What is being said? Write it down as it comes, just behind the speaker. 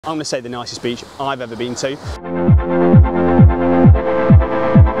I'm going to say the nicest beach I've ever been to.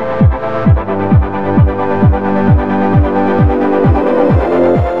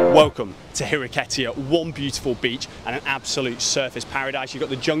 Welcome to Hiriketiya, one beautiful beach and an absolute surfers paradise. You've got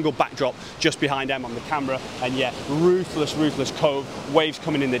the jungle backdrop just behind Em on the camera, and yeah, ruthless cove, waves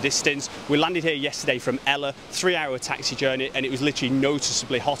coming in the distance. We landed here yesterday from Ella, 3-hour taxi journey, and it was literally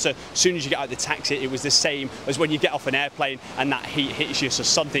noticeably hotter. As soon as you get out of the taxi, it was the same as when you get off an airplane and that heat hits you, so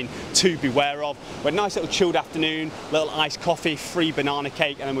something to beware of. We had a nice little chilled afternoon, little iced coffee, free banana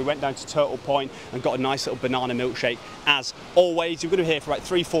cake, and then we went down to Turtle Point and got a nice little banana milkshake. As always, you're going to be here for about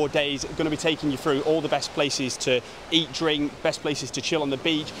 3-4 days. Going to be taking you through all the best places to eat, drink, best places to chill on the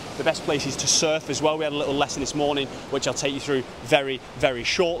beach, the best places to surf as well. We had a little lesson this morning which I'll take you through very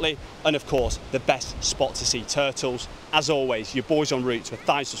shortly, and of course the best spot to see turtles. As always, your boys en route to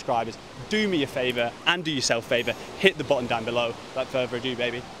 1,000 subscribers. Do me a favour and do yourself a favour, hit the button down below. Without further ado,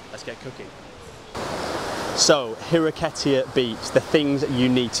 baby, let's get cooking. So, Hiriketiya Beach, the things that you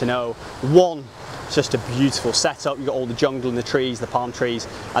need to know. One, it's just a beautiful setup. You've got all the jungle and the trees, the palm trees,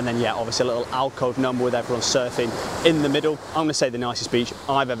 and then yeah, obviously a little alcove number with everyone surfing in the middle. I'm going to say the nicest beach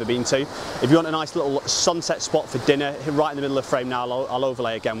I've ever been to. If you want a nice little sunset spot for dinner, right in the middle of the frame now, I'll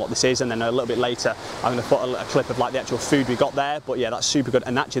overlay again what this is, and then a little bit later I'm going to put a clip of like the actual food we got there. But yeah, that's super good,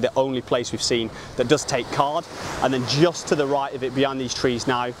 and actually the only place we've seen that does take card. And then just to the right of it, behind these trees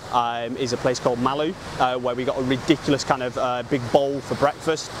now, is a place called Malu, where we got a ridiculous kind of big bowl for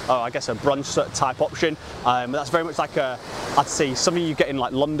breakfast. I guess a brunch type option. That's very much like I'd say something you get in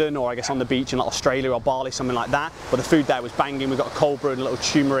like London, or I guess on the beach in like Australia or Bali, something like that. But the food there was banging. We got a cold brew and a little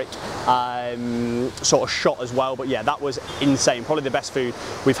turmeric sort of shot as well. But yeah, that was insane. Probably the best food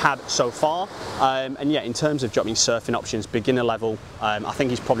we've had so far. And yeah, in terms of surfing options, beginner level, I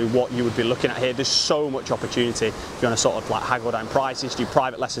think is probably what you would be looking at here. There's so much opportunity if you want to sort of like haggle down prices, do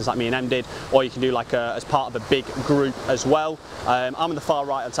private lessons like me and Em did, or you can do like as part of a big group as well. I'm on the far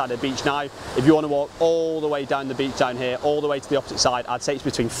right hand side of the beach now. If you want to walk all the way down the beach down here, all the way to the opposite side, I'd say it's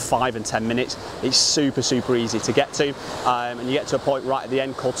between 5 and 10 minutes. It's super easy to get to, and you get to a point right at the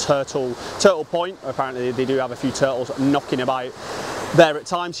end called Turtle Point. Apparently they do have a few turtles knocking about there at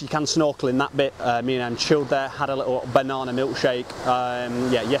times, so you can snorkel in that bit. Me and Em chilled there, had a little banana milkshake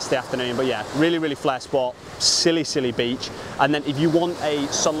yeah, yesterday afternoon. But yeah, really flair spot, silly beach. And then if you want a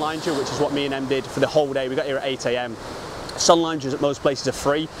sun lounger, which is what me and Em did for the whole day, we got here at 8 AM. Sun lounges at most places are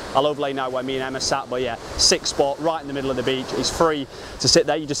free. I'll overlay now where me and Emma sat, but yeah, 6 spot right in the middle of the beach. It's free to sit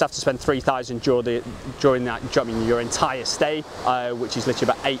there. You just have to spend 3,000 during that, I mean, your entire stay, which is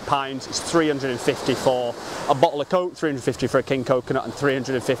literally about £8. It's 350 for a bottle of Coke, 350 for a king coconut, and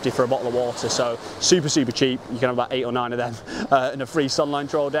 350 for a bottle of water. So super cheap. You can have about 8 or 9 of them and a free sun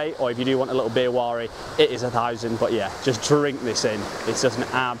lounger all day. Or if you do want a little beer wari, it is 1,000. But yeah, just drink this in. It's just an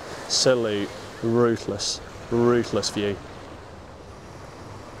absolute ruthless view.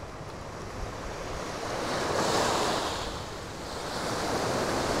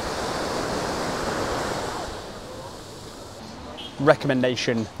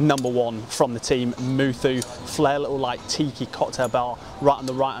 Recommendation number 1 from the team, Muthu. Flair little like tiki cocktail bar right on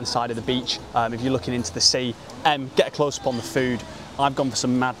the right hand side of the beach. If you're looking into the sea, get a close up on the food. I've gone for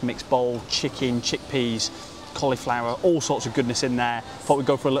some mad mixed bowl, chicken, chickpeas, cauliflower, all sorts of goodness in there. Thought we'd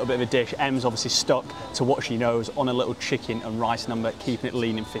go for a little bit of a dish. Em's obviously stuck to what she knows on a little chicken and rice number, keeping it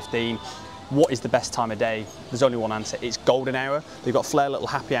lean in 15. What is the best time of day? There's only one answer. It's golden hour. They've got Flair little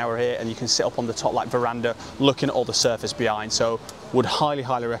happy hour here, and you can sit up on the top like veranda looking at all the surfers behind. So would highly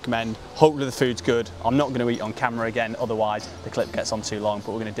recommend. Hopefully the food's good. I'm not going to eat on camera again, otherwise the clip gets on too long,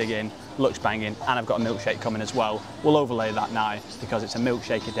 but we're going to dig in. Looks banging, and I've got a milkshake coming as well. We'll overlay that now because it's a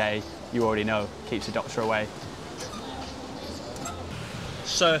milkshake a day. You already know, keeps the doctor away.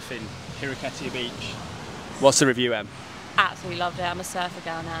 Surfing, Hiriketiya Beach. What's the review, Em? Absolutely loved it. I'm a surfer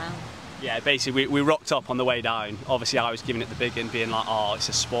girl now. Yeah, basically we rocked up on the way down. Obviously I was giving it the big one, being like, oh, it's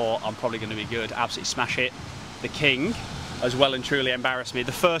a sport, I'm probably going to be good. Absolutely smash it. The king as well and truly embarrassed me.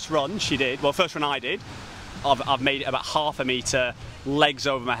 The first run she did, well, first run I did, I've made it about half a metre, legs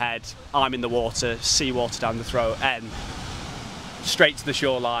over my head, I'm in the water, seawater down the throat, and straight to the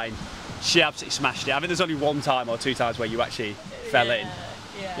shoreline. She absolutely smashed it. I think there's only 1 time or 2 times where you actually fell in.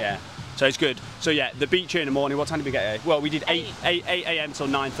 Yeah. So it's good. So yeah, the beach here in the morning. What time did we get here? Well, we did 8 AM till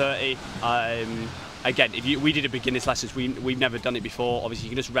 9:30. Again, we did a beginner's lessons. We've never done it before. Obviously, you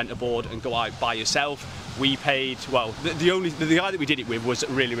can just rent a board and go out by yourself. We paid. Well, the guy that we did it with was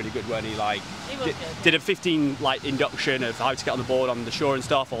really good, weren't he? Like, did a 15 like induction of how to get on the board on the shore and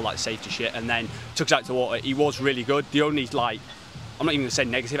stuff, all like safety shit, and then took us out to the water. He was really good. The only like, I'm not even going to say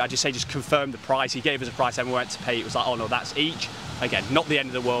negative. I just say just confirm the price. He gave us a price and we went to pay. It was like, oh no, that's each. again, not the end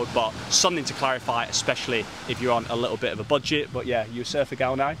of the world, but something to clarify, especially if you're on a little bit of a budget. But yeah, you a surfer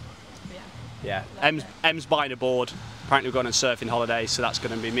gal now? Yeah. Em's buying a board. Apparently we're going on surfing holiday, so that's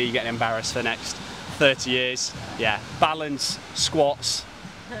going to be me getting embarrassed for the next 30 years. Yeah, balance, squats,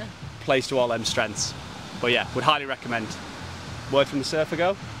 plays to all Em's strengths. But yeah, would highly recommend. Word from the surfer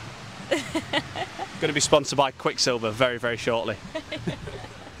girl? Going to be sponsored by Quicksilver very, very shortly.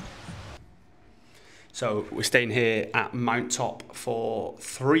 So we're staying here at Mount Top for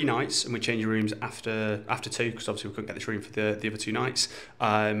 3 nights, and we're changing rooms after 2, because obviously we couldn't get this room for the other 2 nights.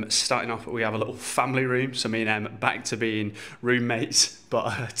 Starting off, we have a little family room, so me and Em back to being roommates,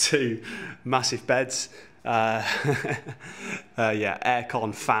 but 2 massive beds. Yeah,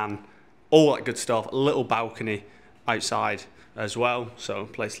 aircon, fan, all that good stuff. A little balcony outside as well, so a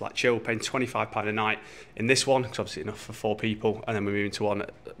place like chill, paying £25 a night in this one, because obviously enough for 4 people, and then we're moving to one,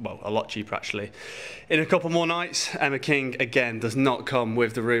 well, a lot cheaper actually, in a couple more nights. Emma King again does not come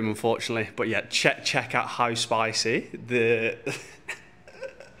with the room, unfortunately, but yeah, check out how spicy the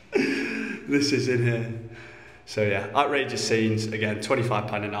this is in here. So yeah, outrageous scenes, again,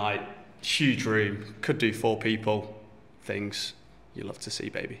 £25 a night, huge room, could do 4 people, things you love to see,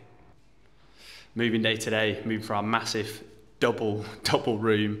 baby. Moving day today, moving for our massive double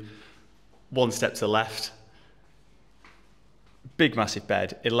room, 1 step to the left, big massive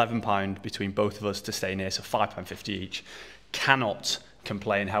bed, £11 between both of us to stay in here, so £5.50 each. Cannot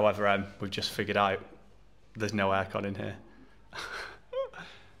complain. However, we've just figured out there's no aircon in here.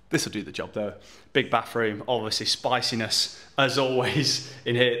 This will do the job though. Big bathroom, obviously spiciness as always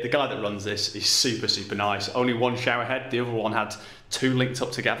in here. The guy that runs this is super nice. Only 1 shower head, the other one had 2 linked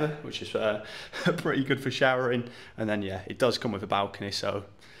up together, which is pretty good for showering. And then yeah, it does come with a balcony, so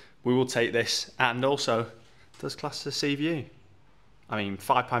we will take this. And also, does class as a sea view. I mean,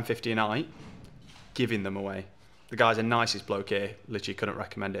 £5.50 a night, giving them away. The guy's the nicest bloke here, literally couldn't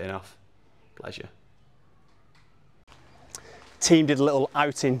recommend it enough. Pleasure. Team did a little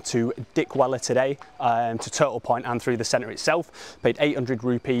outing to Dickwella today, to Turtle Point and through the centre itself. Paid 800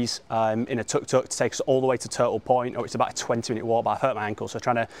 rupees in a tuk-tuk to take us all the way to Turtle Point. Oh, it's about a 20-minute walk, but I hurt my ankle, so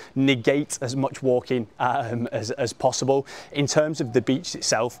trying to negate as much walking as possible. In terms of the beach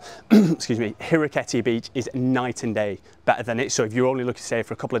itself, excuse me, Hiriketiya Beach is night and day better than it. So if you're only looking to stay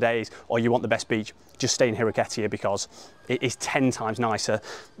for a couple of days, or you want the best beach, just stay in Hiriketiya, because it is 10 times nicer.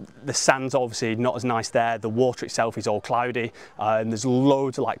 The sand's obviously not as nice there. The water itself is all cloudy. And there's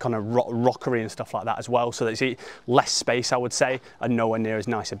loads of like kind of rockery and stuff like that as well. So there's less space, I would say, and nowhere near as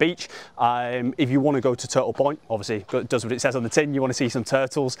nice a beach. If you want to go to Turtle Point, obviously it does what it says on the tin, you want to see some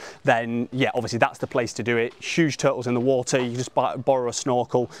turtles, then yeah, obviously that's the place to do it. Huge turtles in the water. You just borrow a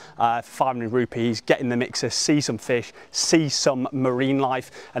snorkel for 500 rupees, get in the mixer, see some fish, see some marine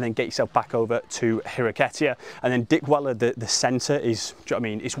life, and then get yourself back over to Hiriketiya. And then Dickwella, the centre is, do you know what I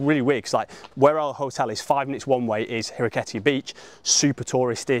mean? It's really weird, because like where our hotel is 5 minutes one way is Hiriketiya Beach, super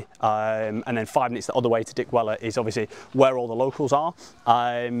touristy, and then 5 minutes the other way to Dickwella is obviously where all the locals are.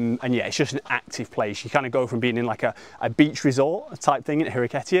 And yeah, it's just an active place. You kind of go from being in like a beach resort type thing in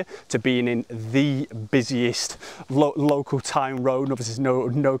Hiriketiya to being in the busiest local town road. And obviously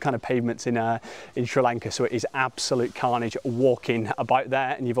there's no kind of pavements in Sri Lanka, so it is absolute carnage walking about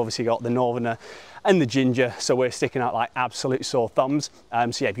there. And you've obviously got the northerner and the ginger, so we're sticking out like absolute sore thumbs.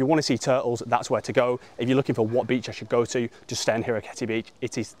 So yeah, if you want to see turtles, that's where to go. If you're looking for what beach I should go to, just stay in Hiriketiya Beach.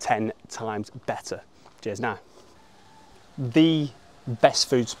 It is 10 times better. Cheers now. The best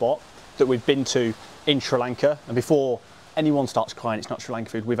food spot that we've been to in Sri Lanka, and before anyone starts crying it's not Sri Lankan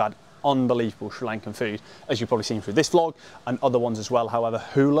food, we've had unbelievable Sri Lankan food, as you've probably seen through this vlog and other ones as well. However,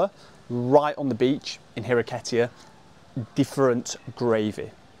 hula, right on the beach in Hiriketiya, different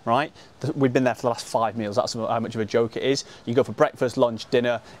gravy. Right, we've been there for the last 5 meals. That's how much of a joke it is. You go for breakfast, lunch,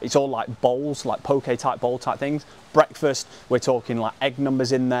 dinner. It's all like bowls, like poke type bowl type things. Breakfast, we're talking like egg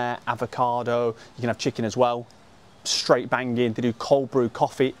numbers in there, avocado. You can have chicken as well. Straight banging. They do cold brew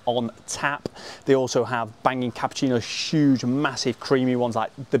coffee on tap. They also have banging cappuccinos, huge, massive, creamy ones, like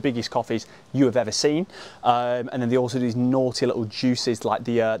the biggest coffees you have ever seen. And then they also do these naughty little juices, like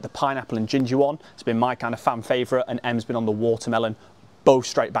the pineapple and ginger one. It's been my kind of fan favourite, and Em's been on the watermelon. Both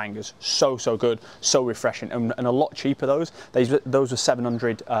straight bangers, so good, so refreshing, and a lot cheaper. Those were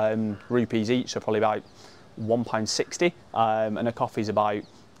 700 rupees each, so probably about £1.60, and a coffee's about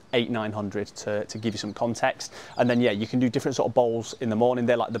 800-900 to give you some context. And then yeah, you can do different sort of bowls in the morning.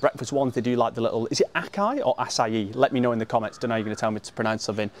 They're like the breakfast ones. They do like the little, is it acai or acai? Let me know in the comments. Don't know, you're going to tell me to pronounce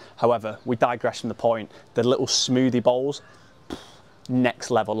something. However, we digress from the point. The little smoothie bowls, next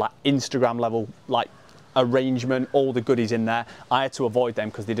level, like Instagram level, like arrangement, all the goodies in there. I had to avoid them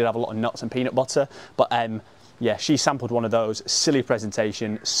because they did have a lot of nuts and peanut butter, but yeah, she sampled one of those. Silly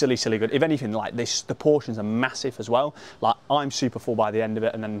presentation, silly good. If anything, like this, the portions are massive as well. Like, I'm super full by the end of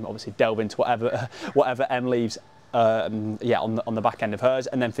it, and then obviously delve into whatever Em leaves. Yeah, on the back end of hers.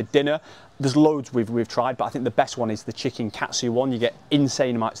 And then for dinner, there's loads we've tried, but I think the best one is the chicken katsu one. You get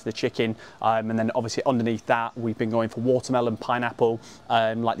insane amounts of the chicken, and then obviously underneath that we've been going for watermelon, pineapple,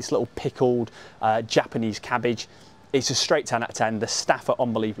 like this little pickled Japanese cabbage. It's a straight 10 out of 10. The staff are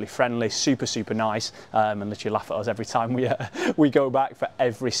unbelievably friendly, super nice, and literally laugh at us every time we go back for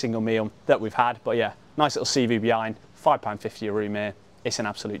every single meal that we've had. But yeah, nice little sea view behind, £5.50 a room here. It's an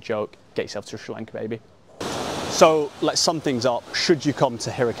absolute joke. Get yourself to Sri Lanka, baby. So let's sum things up. Should you come to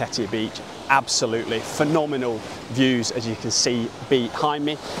Hiriketiya Beach? Absolutely phenomenal views, as you can see behind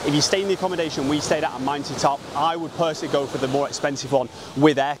me. If you stay in the accommodation we stayed at Mountain Top, I would personally go for the more expensive one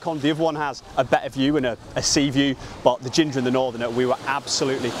with aircon. The other one has a better view and a sea view, but the Ginger and the Northerner, we were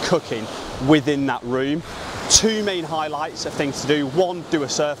absolutely cooking within that room. Two main highlights of things to do. One, do a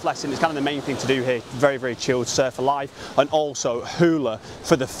surf lesson. It's kind of the main thing to do here. Very chilled, surf alive. And also hula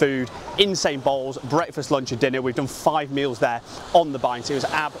for the food. Insane bowls, breakfast, lunch and dinner. We've done 5 meals there on the Bind. So it was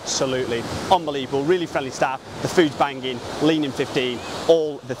absolutely unbelievable. Really friendly staff. The food's banging, lean in 15,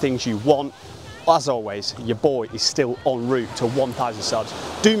 all the things you want. As always, your boy is still en route to 1,000 subs.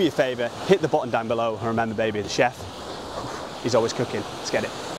 Do me a favour, hit the button down below, and remember, baby, the chef, he's always cooking. Let's get it.